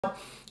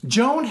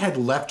Joan had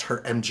left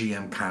her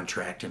MGM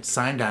contract and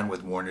signed on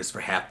with Warner's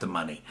for half the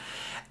money.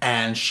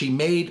 And she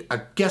made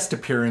a guest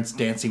appearance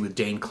dancing with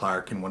Dane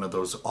Clark in one of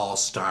those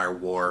all-star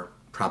war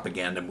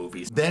propaganda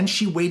movies. Then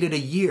she waited a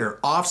year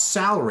off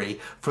salary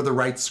for the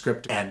right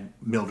script, and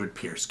Mildred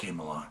Pierce came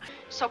along.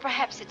 So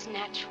perhaps it's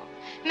natural.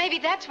 Maybe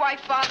that's why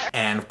Father...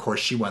 And of course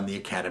she won the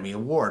Academy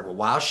Award. Well,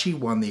 while she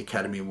won the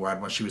Academy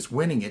Award, while she was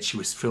winning it, she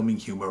was filming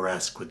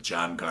Humoresque with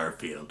John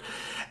Garfield.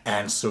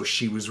 And so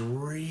she was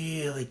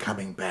really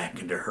coming back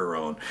into her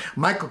own.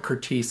 Michael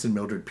Curtiz and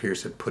Mildred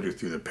Pierce had put her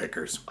through the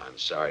pickers. I'm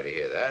sorry to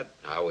hear that.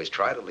 I always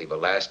try to leave a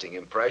lasting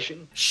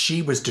impression.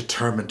 She was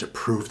determined to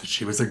prove that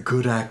she was a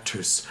good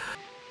actress.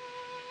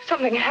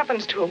 Something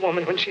happens to a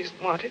woman when she's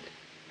wanted.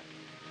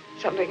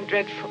 Something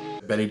dreadful.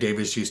 Bette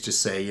Davis used to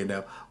say, you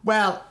know,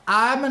 well,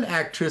 I'm an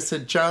actress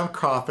and Joan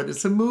Crawford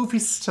is a movie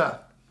star.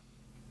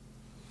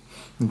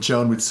 And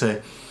Joan would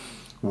say,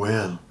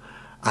 well,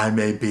 I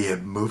may be a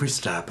movie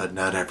star, but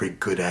not every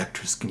good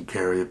actress can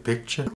carry a picture.